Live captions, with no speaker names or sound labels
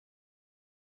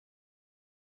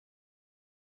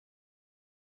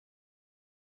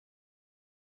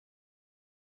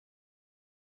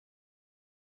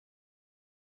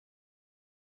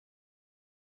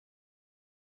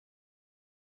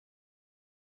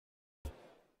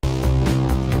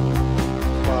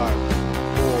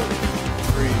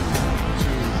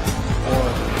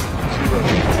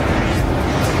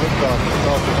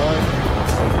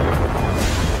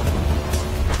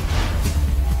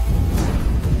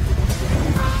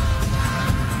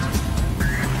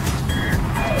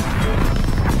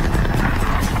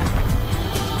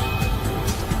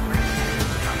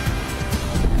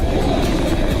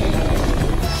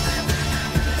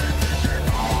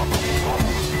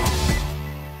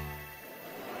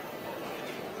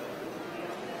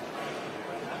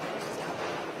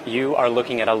You are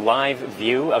looking at a live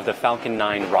view of the Falcon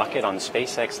 9 rocket on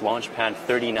SpaceX Launch Pad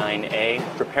 39A,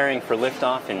 preparing for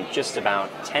liftoff in just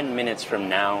about 10 minutes from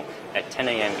now at 10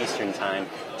 a.m. Eastern Time,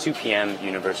 2 p.m.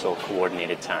 Universal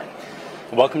Coordinated Time.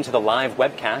 Welcome to the live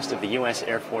webcast of the U.S.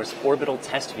 Air Force Orbital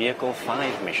Test Vehicle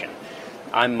 5 mission.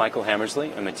 I'm Michael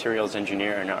Hammersley, a materials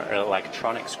engineer in our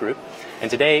electronics group,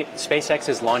 and today SpaceX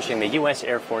is launching the U.S.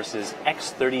 Air Force's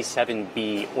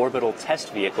X-37B orbital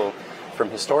test vehicle from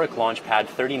historic Launch Pad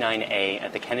 39A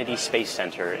at the Kennedy Space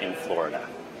Center in Florida.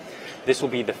 This will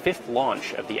be the fifth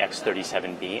launch of the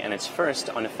X-37B and its first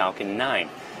on a Falcon 9.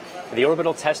 The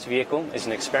orbital test vehicle is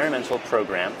an experimental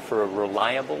program for a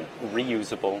reliable,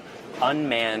 reusable,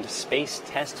 unmanned space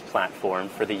test platform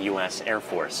for the U.S. Air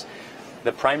Force.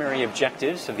 The primary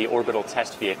objectives of the orbital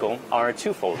test vehicle are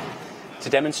twofold: to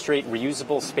demonstrate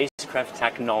reusable spacecraft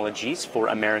technologies for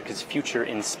America's future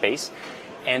in space,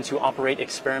 and to operate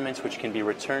experiments which can be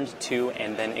returned to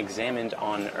and then examined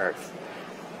on Earth.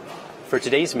 For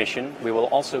today's mission, we will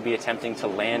also be attempting to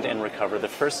land and recover the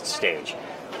first stage.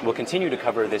 We'll continue to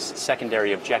cover this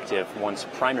secondary objective once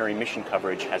primary mission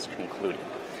coverage has concluded.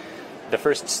 The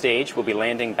first stage will be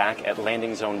landing back at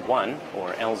Landing Zone 1,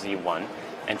 or LZ-1,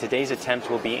 and today's attempt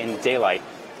will be in daylight,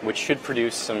 which should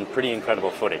produce some pretty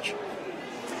incredible footage.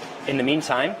 In the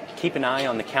meantime, keep an eye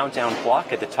on the countdown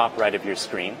clock at the top right of your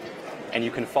screen, and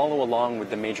you can follow along with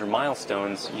the major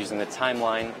milestones using the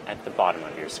timeline at the bottom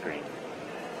of your screen.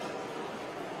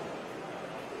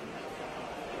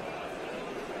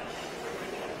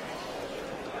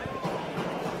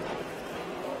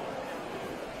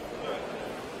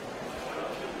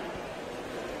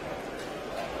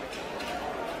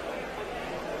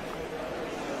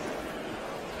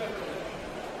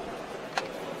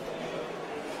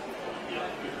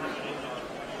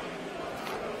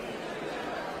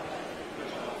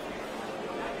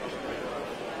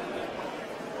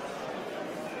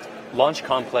 Launch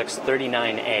Complex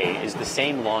 39A is the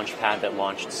same launch pad that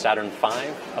launched Saturn V,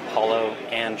 Apollo,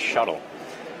 and Shuttle.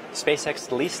 SpaceX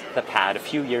leased the pad a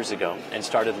few years ago and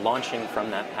started launching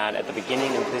from that pad at the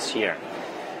beginning of this year.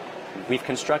 We've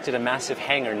constructed a massive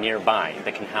hangar nearby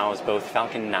that can house both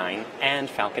Falcon 9 and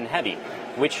Falcon Heavy,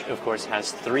 which of course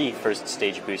has 3 first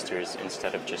stage boosters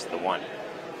instead of just the one.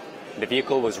 The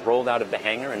vehicle was rolled out of the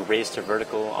hangar and raised to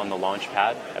vertical on the launch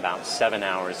pad about 7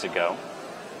 hours ago.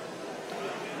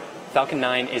 Falcon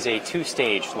 9 is a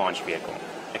 2-stage launch vehicle.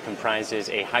 It comprises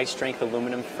a high-strength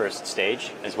aluminum first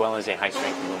stage as well as a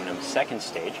high-strength aluminum second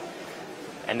stage,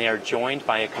 and they are joined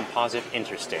by a composite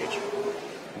interstage.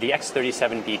 The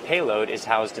X-37B payload is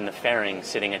housed in the fairing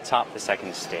sitting atop the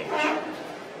second stage.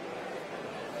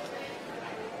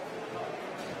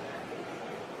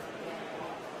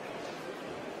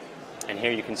 And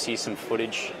here you can see some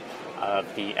footage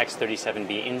of the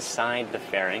X-37B inside the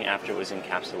fairing after it was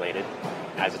encapsulated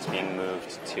as it's being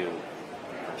moved to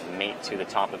mate to the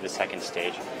top of the second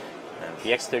stage.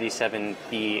 The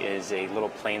X-37B is a little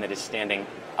plane that is standing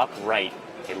upright,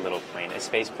 a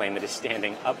space plane that is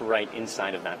standing upright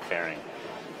inside of that fairing.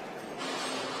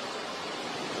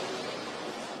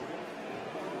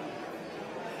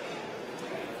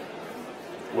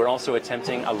 We're also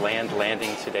attempting a land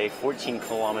landing today 14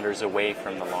 kilometers away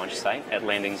from the launch site at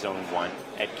Landing Zone 1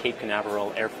 at Cape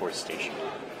Canaveral Air Force Station.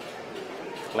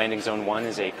 Landing Zone 1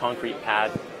 is a concrete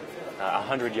pad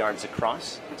 100 yards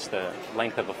across. It's the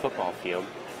length of a football field.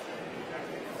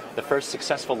 The first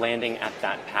successful landing at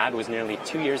that pad was nearly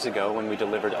 2 years ago when we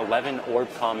delivered 11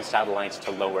 Orbcomm satellites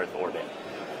to low Earth orbit.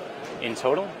 In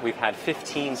total, we've had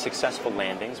 15 successful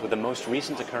landings, with the most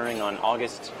recent occurring on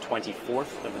August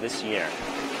 24th of this year.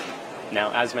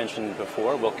 Now, as mentioned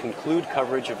before, we'll conclude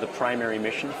coverage of the primary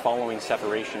mission following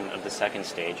separation of the second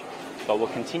stage, but we'll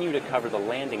continue to cover the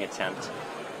landing attempt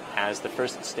as the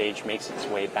first stage makes its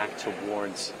way back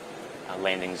towards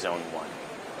Landing Zone 1.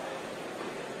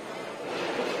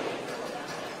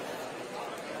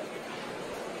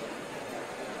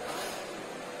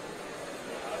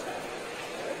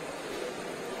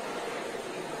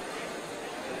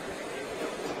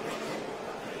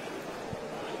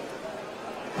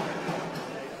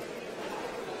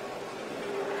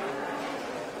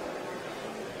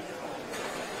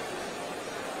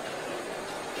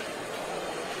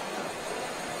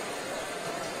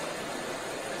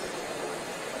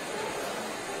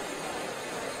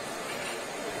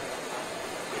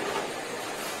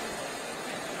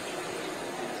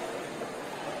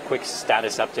 Quick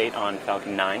status update on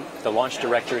Falcon 9. The launch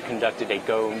director conducted a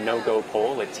go, no-go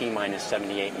poll at T-minus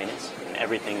 78 minutes, and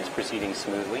everything is proceeding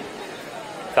smoothly.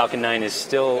 Falcon 9 is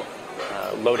still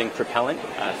loading propellant.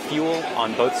 Fuel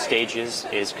on both stages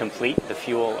is complete. The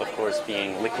fuel, of course,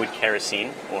 being liquid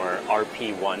kerosene, or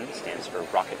RP1, stands for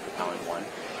Rocket Propellant 1,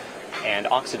 and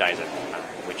oxidizer,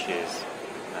 which is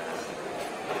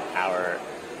our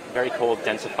very cold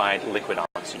densified liquid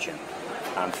oxygen.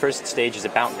 First stage is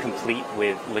about complete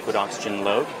with liquid oxygen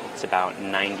load. It's about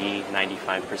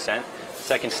 90–95%.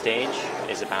 Second stage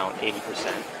is about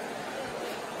 80%.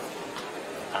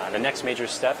 The next major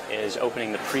step is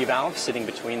opening the pre-valve sitting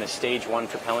between the stage 1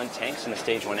 propellant tanks and the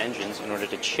stage 1 engines in order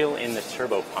to chill in the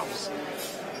turbo pumps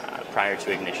prior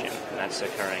to ignition. And that's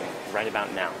occurring right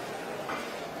about now.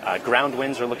 Ground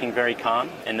winds are looking very calm,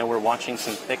 and though we're watching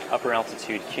some thick upper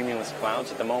altitude cumulus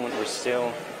clouds, at the moment we're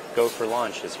still go for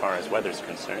launch as far as weather's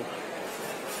concerned.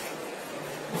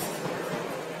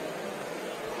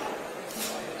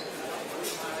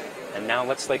 And now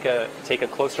let's take a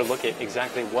closer look at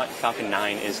exactly what Falcon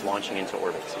 9 is launching into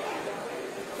orbit.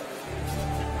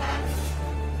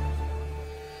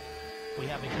 We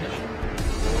have ignition.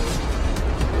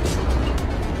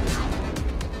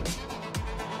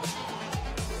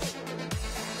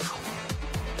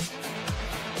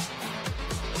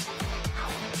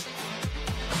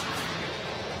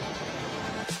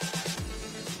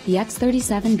 The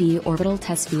X-37B Orbital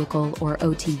Test Vehicle, or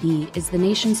OTV, is the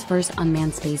nation's first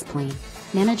unmanned space plane.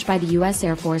 Managed by the U.S.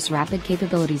 Air Force Rapid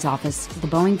Capabilities Office, the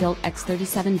Boeing-built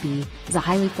X-37B is a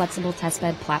highly flexible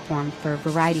testbed platform for a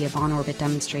variety of on-orbit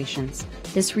demonstrations.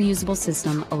 This reusable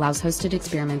system allows hosted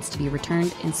experiments to be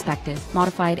returned, inspected,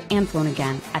 modified, and flown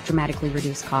again at dramatically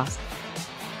reduced cost.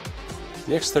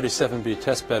 The X-37B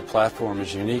testbed platform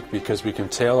is unique because we can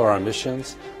tailor our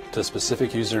missions to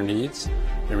specific user needs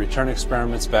and return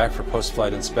experiments back for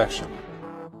post-flight inspection.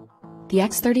 The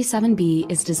X-37B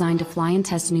is designed to fly and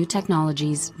test new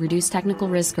technologies, reduce technical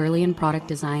risk early in product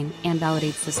design, and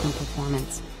validate system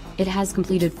performance. It has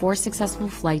completed 4 successful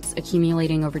flights,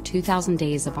 accumulating over 2,000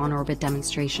 days of on-orbit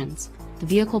demonstrations. The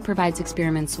vehicle provides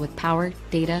experiments with power,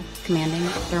 data, commanding,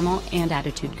 thermal, and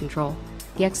attitude control.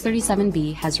 The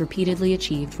X-37B has repeatedly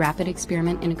achieved rapid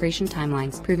experiment integration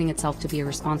timelines, proving itself to be a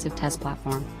responsive test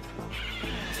platform.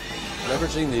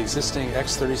 Leveraging the existing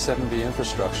X-37B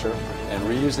infrastructure and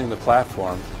reusing the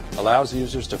platform allows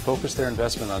users to focus their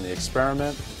investment on the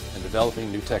experiment and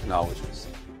developing new technologies.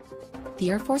 The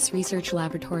Air Force Research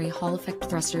Laboratory Hall Effect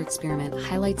Thruster experiment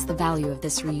highlights the value of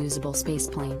this reusable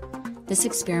spaceplane. This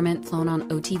experiment, flown on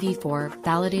OTV-4,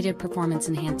 validated performance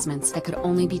enhancements that could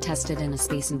only be tested in a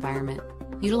space environment.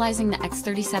 Utilizing the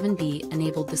X-37B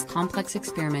enabled this complex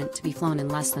experiment to be flown in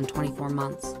less than 24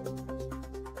 months.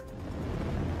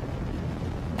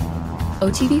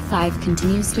 OTV-5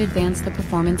 continues to advance the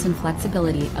performance and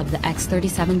flexibility of the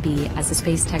X-37B as a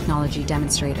space technology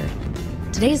demonstrator.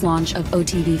 Today's launch of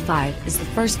OTV-5 is the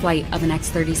first flight of an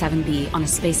X-37B on a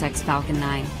SpaceX Falcon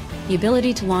 9. The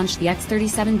ability to launch the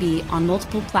X-37B on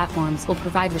multiple platforms will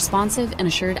provide responsive and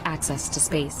assured access to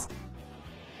space.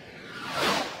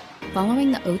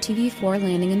 Following the OTV-4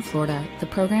 landing in Florida, the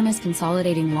program is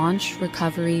consolidating launch,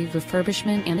 recovery,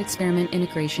 refurbishment, and experiment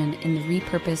integration in the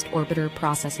repurposed orbiter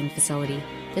processing facility.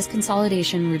 This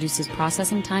consolidation reduces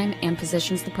processing time and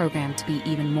positions the program to be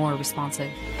even more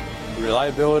responsive. The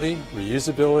reliability,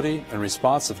 reusability, and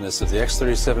responsiveness of the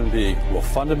X-37B will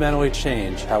fundamentally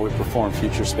change how we perform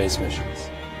future space missions.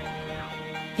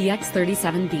 The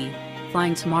X-37B,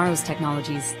 flying tomorrow's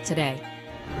technologies today.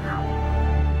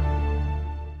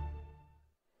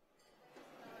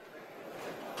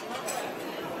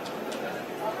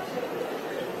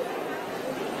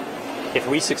 If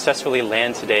we successfully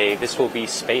land today, this will be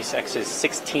SpaceX's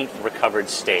 16th recovered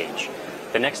stage.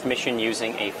 The next mission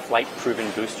using a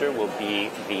flight-proven booster will be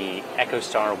the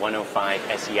EchoStar 105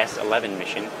 SES-11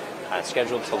 mission,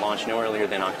 scheduled to launch no earlier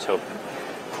than October.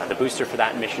 The booster for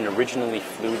that mission originally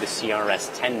flew the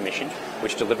CRS-10 mission,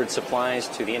 which delivered supplies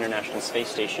to the International Space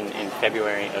Station in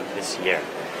February of this year.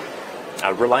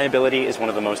 Reliability is one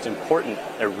of the most important,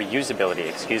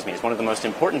 reusability, is one of the most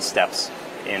important steps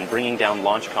in bringing down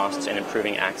launch costs and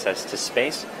improving access to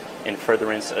space in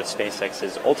furtherance of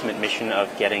SpaceX's ultimate mission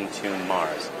of getting to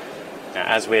Mars. Now,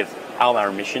 as with all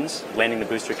our missions, landing the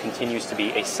booster continues to be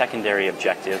a secondary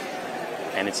objective,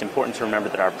 and it's important to remember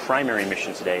that our primary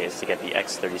mission today is to get the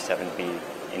X-37B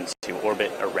into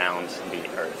orbit around the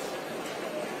Earth.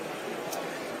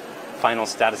 Final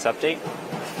status update.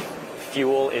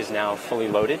 Fuel is now fully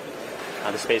loaded.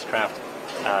 The spacecraft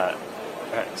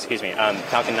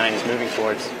Falcon 9 is moving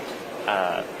towards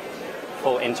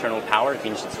full internal power. It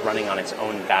means it's running on its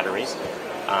own batteries.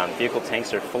 Vehicle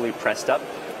tanks are fully pressed up,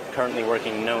 currently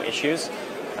working, no issues.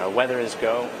 Weather is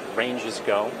go, range is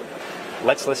go.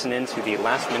 Let's listen in to the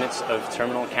last minutes of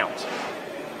terminal count.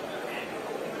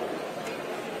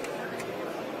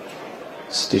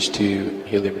 Stage 2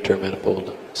 helium return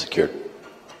manifold secured.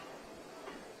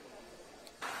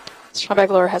 Strombeck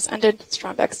lower has ended.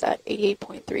 Strombeck's at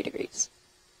 88.3 degrees.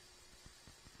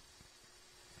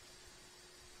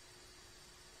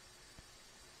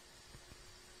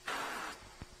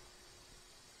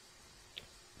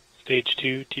 Stage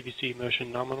 2 TVC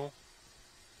motion nominal.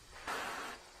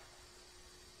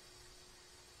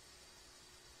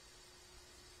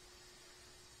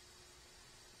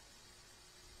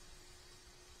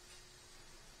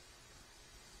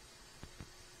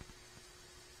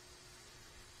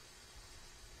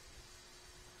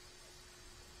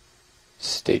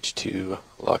 Stage 2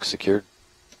 lock secured.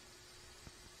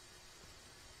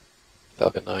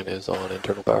 Falcon 9 is on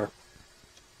internal power.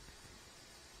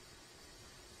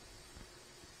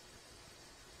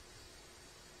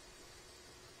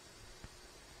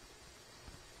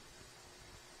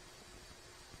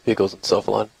 Vehicles in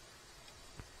self-align.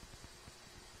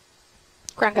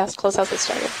 Ground gas closeout has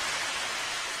started.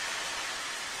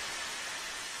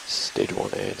 Stage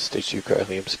 1 and Stage 2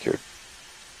 cryo-helium secured.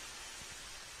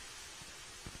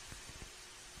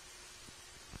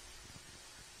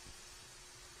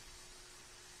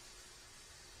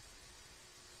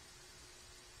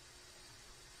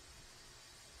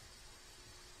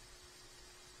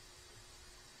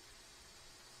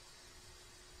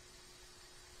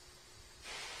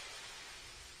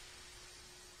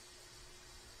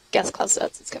 Gas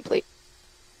closeout is complete.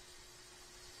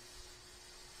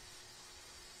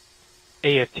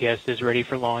 AFTS is ready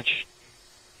for launch.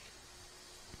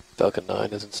 Falcon 9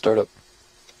 is in startup.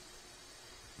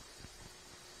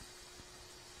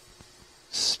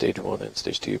 Stage 1 and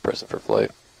Stage 2 present for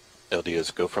flight.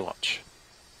 LDS go for launch.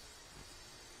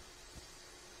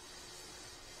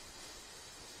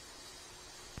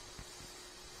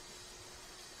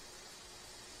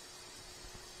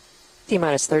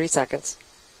 T-minus 30 seconds.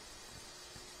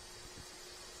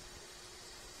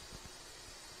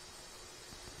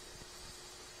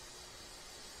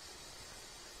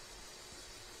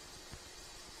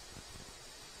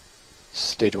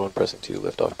 Stage 1 pressing 2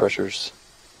 liftoff pressures.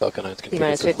 Falcon 9's configured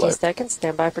T-minus for 15 flight. seconds.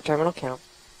 Stand by for terminal count.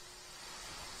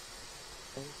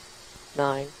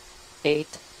 9, 8,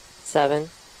 7,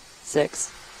 6,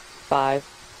 5,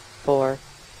 4,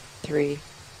 3,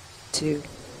 2,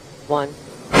 1.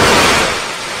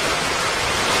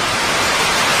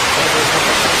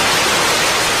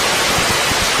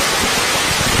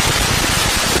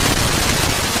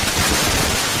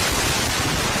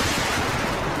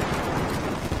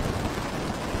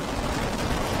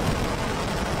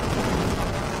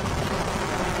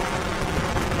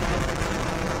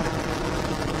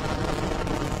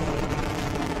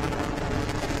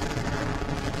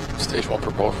 Stage 1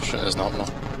 propulsion is nominal.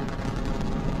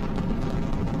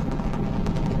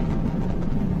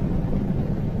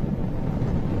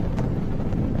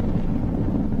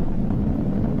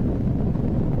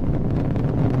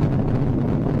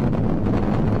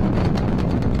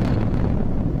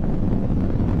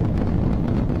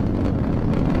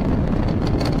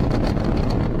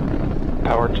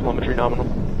 Power and telemetry nominal.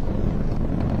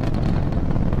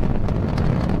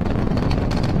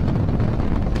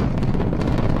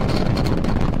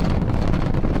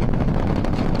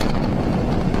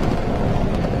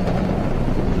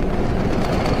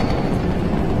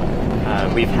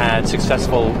 We've had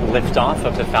successful liftoff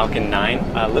of the Falcon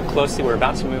 9. Look closely, we're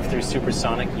about to move through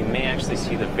supersonic. You may actually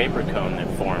see the vapor cone that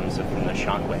forms from the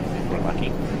shockwave if we're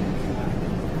lucky.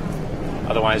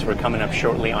 Otherwise, we're coming up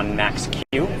shortly on max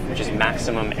Q, which is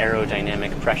maximum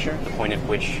aerodynamic pressure, the point at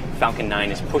which Falcon 9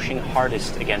 is pushing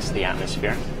hardest against the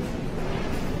atmosphere.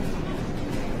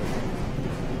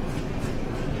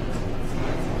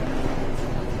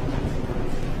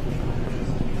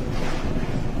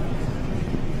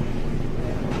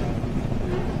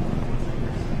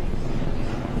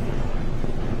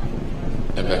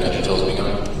 And back engine tills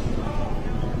becoming.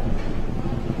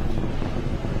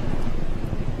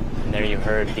 And there you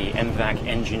heard the MVAC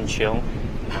engine chill,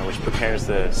 which prepares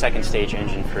the second stage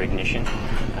engine for ignition.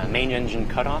 Main engine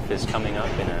cutoff is coming up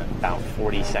in about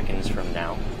 40 seconds from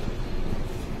now,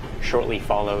 shortly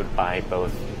followed by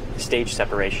both stage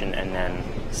separation and then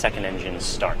second engine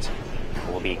start.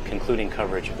 We'll be concluding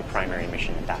coverage of the primary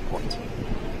mission at that point.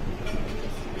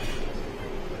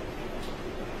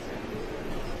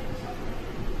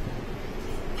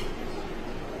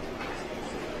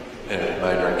 And a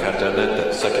reminder on countdown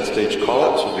that second stage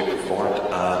callouts will be performed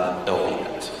on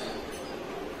LVNet.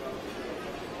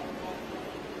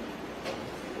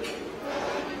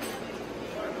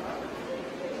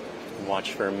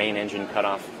 Watch for main engine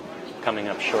cutoff coming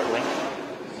up shortly.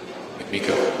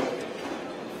 Miko.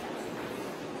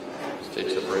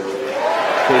 Stage separation.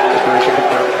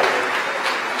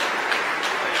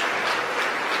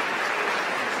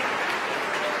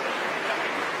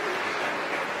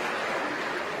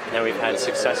 had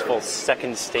successful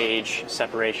second stage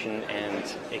separation and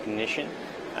ignition.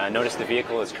 Notice the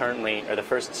vehicle is currently, or the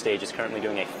first stage is currently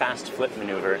doing a fast flip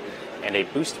maneuver and a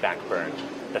boost back burn.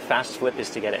 The fast flip is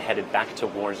to get it headed back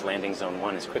towards landing zone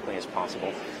 1 as quickly as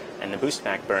possible, and the boost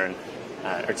back burn,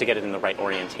 or to get it in the right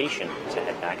orientation to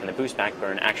head back, and the boost back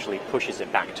burn actually pushes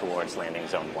it back towards landing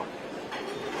zone 1.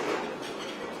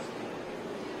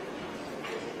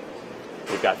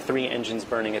 We've got 3 engines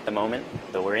burning at the moment,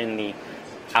 though we're in the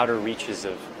outer reaches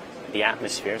of the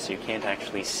atmosphere, so you can't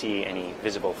actually see any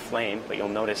visible flame, but you'll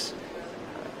notice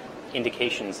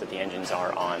indications that the engines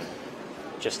are on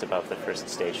just above the first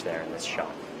stage there in this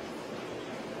shot.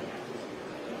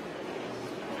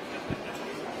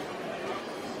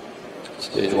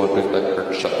 Stage 1 boost back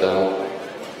burn shut down.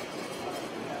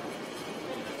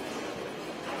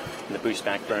 The boost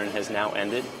back burn has now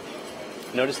ended.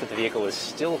 Notice that the vehicle is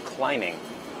still climbing.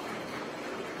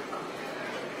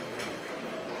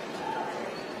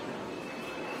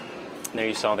 There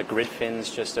you saw the grid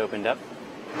fins just opened up.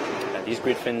 These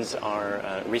grid fins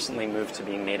are recently moved to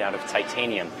being made out of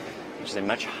titanium, which is a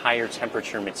much higher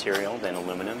temperature material than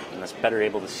aluminum, and that's better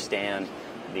able to stand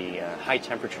the high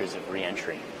temperatures of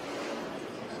re-entry.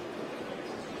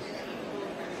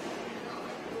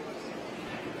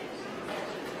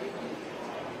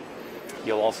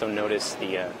 You'll also notice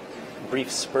the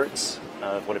brief spurts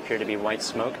of what appear to be white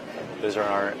smoke. Those are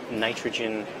our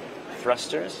nitrogen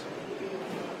thrusters.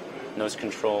 Those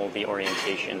control the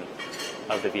orientation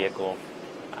of the vehicle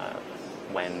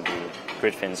when the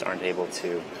grid fins aren't able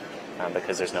to,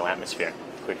 because there's no atmosphere.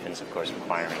 Grid fins, of course,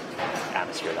 requiring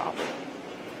atmosphere to operate.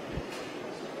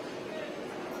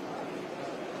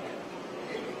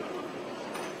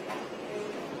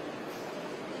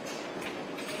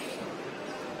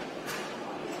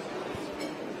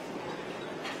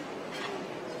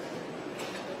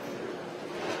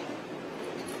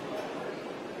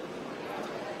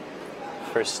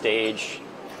 First stage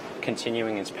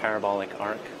continuing its parabolic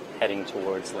arc, heading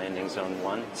towards landing zone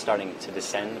 1, starting to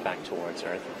descend back towards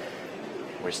Earth.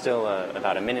 We're still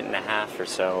about a minute and a half or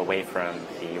so away from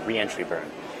the re-entry burn,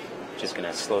 which is going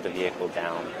to slow the vehicle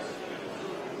down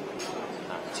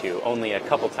to only a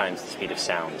couple times the speed of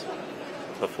sound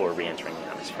before re-entering the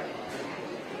atmosphere.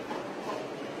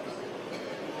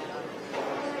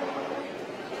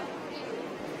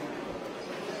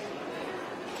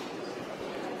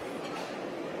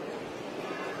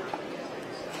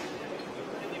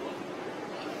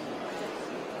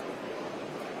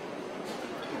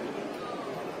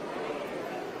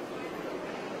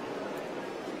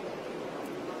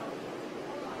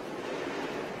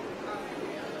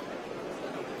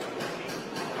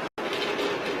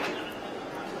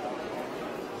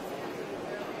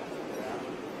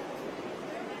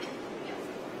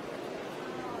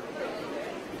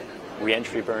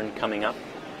 Re-entry burn coming up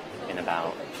in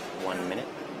about 1 minute.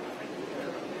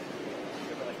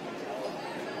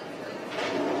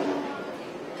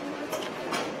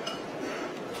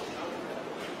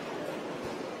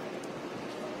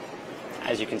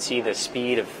 As you can see, the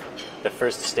speed of the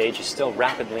first stage is still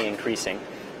rapidly increasing.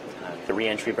 The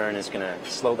re-entry burn is going to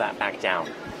slow that back down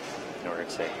in order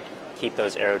to keep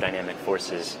those aerodynamic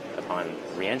forces upon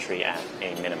re-entry at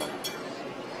a minimum.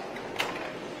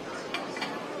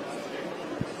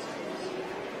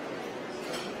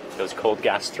 Those cold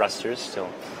gas thrusters still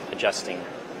adjusting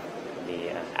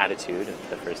the attitude of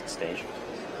the first stage.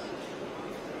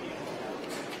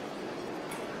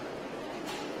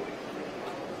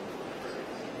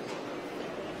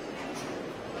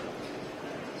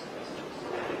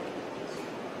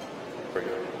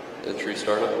 Entry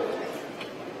startup.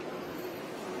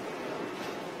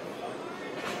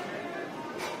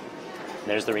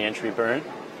 There's the re-entry burn.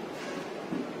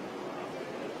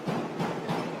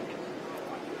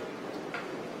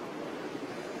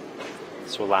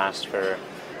 This will last for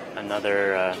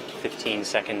another 15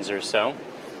 seconds or so,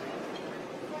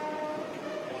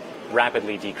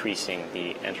 rapidly decreasing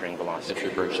the entering velocity.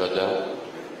 Entry burn shut down.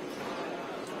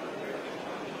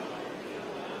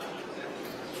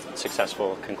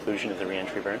 Successful conclusion of the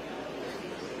re-entry burn.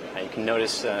 You can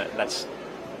notice that's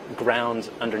ground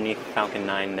underneath Falcon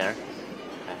 9 there,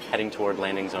 heading toward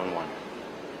landing zone 1.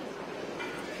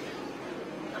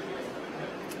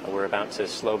 We're about to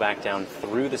slow back down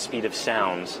through the speed of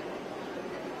sound.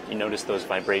 You notice those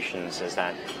vibrations as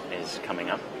that is coming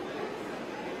up.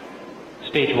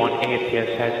 Stage 1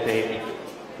 AFTS has saved.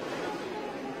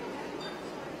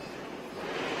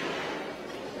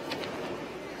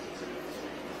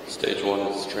 Stage 1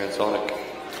 is transonic.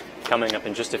 Coming up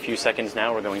in just a few seconds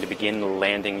now, we're going to begin the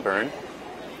landing burn.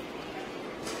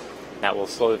 That will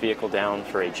slow the vehicle down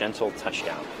for a gentle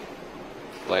touchdown.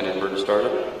 Landing burn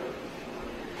started.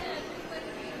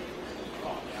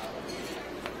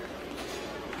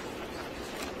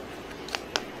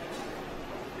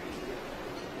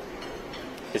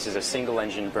 This is a single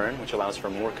engine burn, which allows for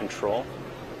more control.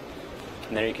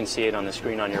 And there you can see it on the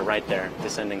screen on your right there,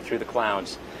 descending through the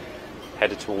clouds,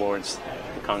 headed towards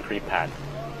the concrete pad.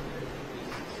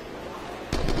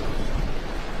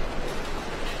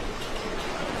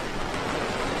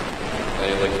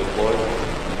 Landing legs deployed.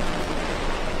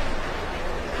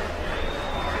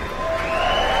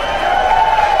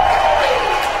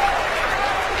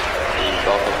 The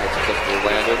Falcon has successfully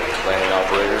landed. Landing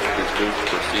operators, please move to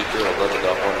procedure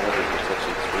 11.100 for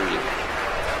section 3.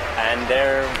 And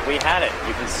there we had it.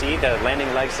 You can see the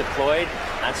landing legs deployed.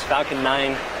 That's Falcon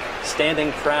 9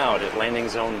 standing proud at landing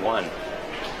zone 1.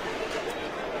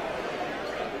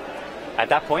 At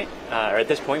that point, or at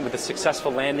this point, with the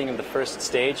successful landing of the first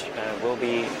stage, we'll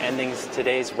be ending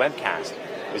today's webcast.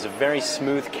 It was a very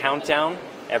smooth countdown.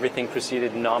 Everything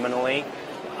proceeded nominally.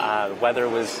 The weather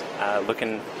was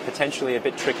looking potentially a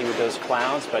bit tricky with those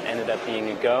clouds, but ended up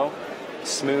being a go.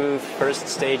 Smooth first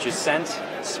stage ascent,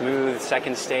 smooth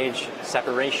second stage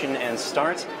separation and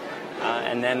start,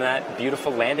 and then that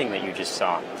beautiful landing that you just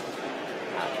saw.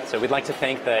 So we'd like to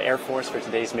thank the Air Force for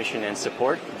today's mission and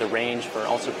support, the range for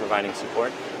also providing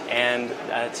support, and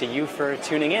to you for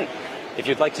tuning in. If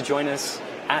you'd like to join us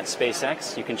at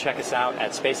SpaceX, you can check us out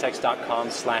at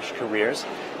spacex.com/careers.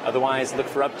 Otherwise, look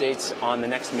for updates on the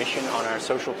next mission on our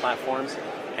social platforms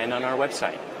and on our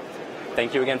website.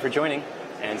 Thank you again for joining,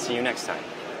 and see you next time.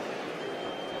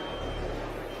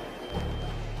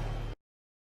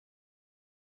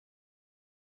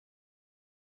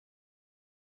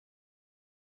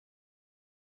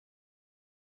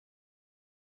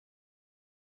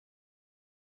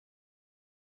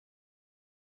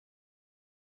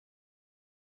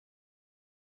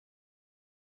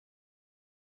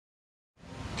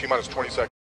 T-minus 20 seconds.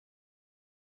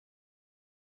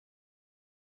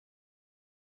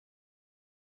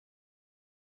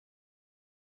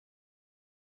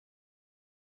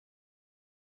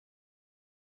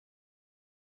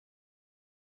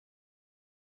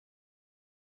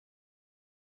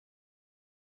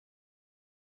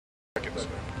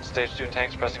 Stage 2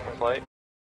 tanks pressing for flight.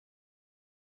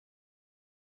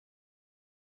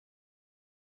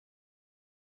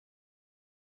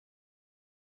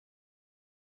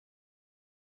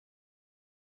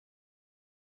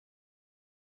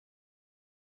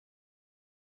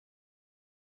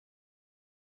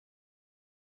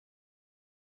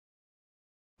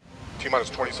 T-minus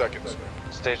 20 seconds.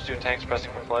 Stage 2 tanks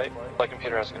pressing for flight. Flight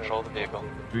computer has control of the vehicle.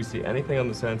 Do we see anything on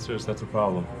the sensors? That's a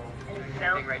problem.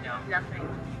 No, nothing.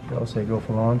 I'll say go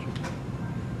for launch.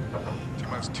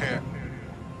 T-minus 10,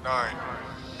 9,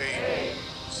 8,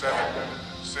 7,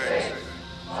 6,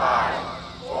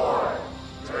 5, 4,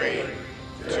 3,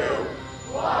 2,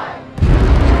 1.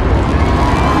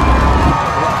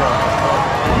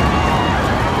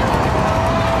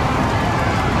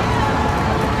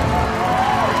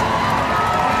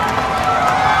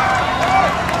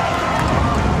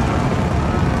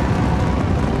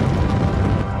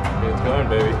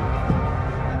 Baby.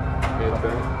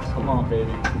 Come on,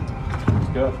 baby. Let's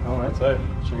go. All right, so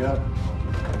what you got?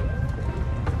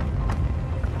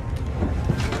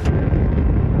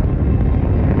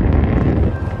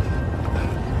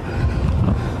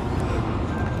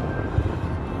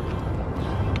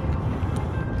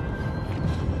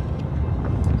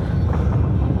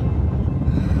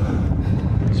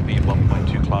 Speed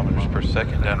 1.2 kilometers per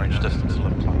second, downrange distance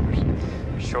 11 kilometers.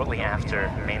 Shortly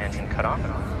after main engine cutoff,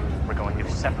 we're going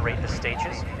to separate the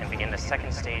stages and begin the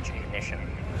second stage ignition.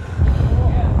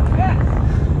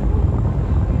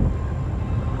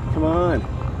 Come on.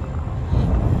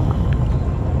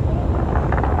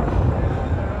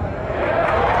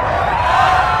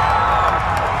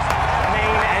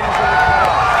 Main engine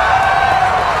cutoff.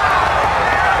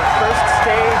 The first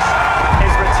stage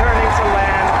is returning to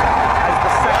land as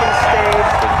the second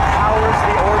stage powers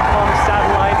the Orcom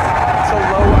satellites to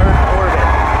low Earth orbit.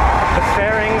 The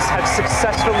fairings have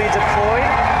successfully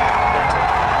deployed.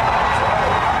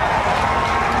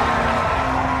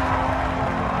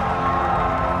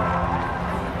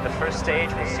 The first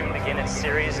stage will soon begin its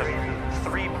series of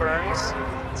 3 burns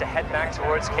to head back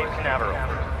towards Cape Canaveral.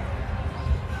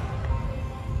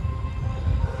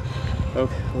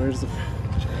 Okay, where's the...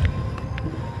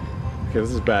 Okay,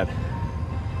 this is bad.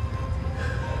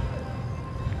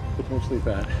 Potentially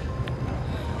bad.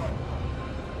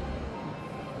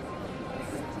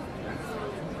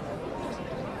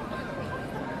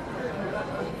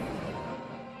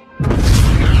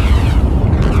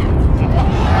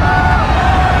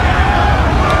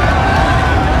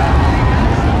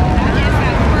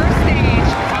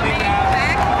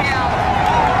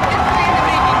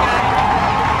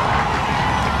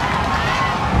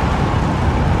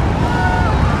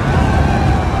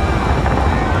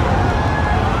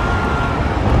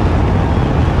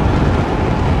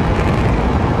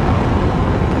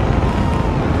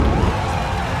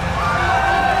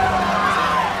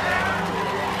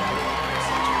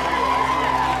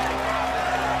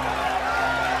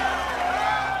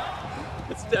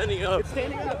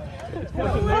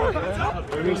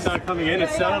 When we started coming in, it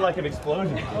sounded like an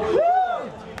explosion. Yeah,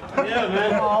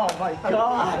 man. Oh my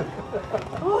God.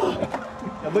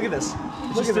 Now look at this.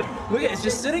 Look at it. Look at it. It's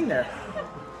just sitting there.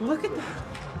 Look at that.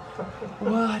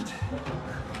 What?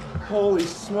 Holy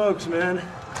smokes, man.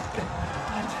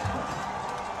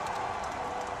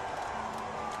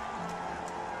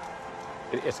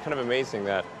 It's kind of amazing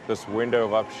that this window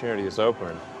of opportunity is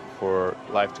open for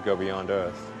life to go beyond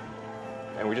Earth.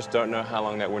 And we just don't know how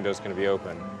long that window is going to be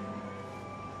open.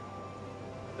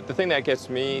 But the thing that gets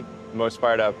me most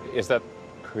fired up is that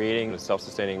creating a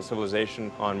self-sustaining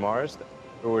civilization on Mars,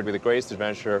 it would be the greatest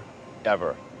adventure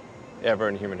ever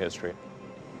in human history.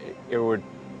 It would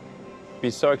be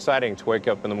so exciting to wake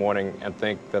up in the morning and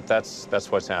think that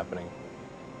that's what's happening.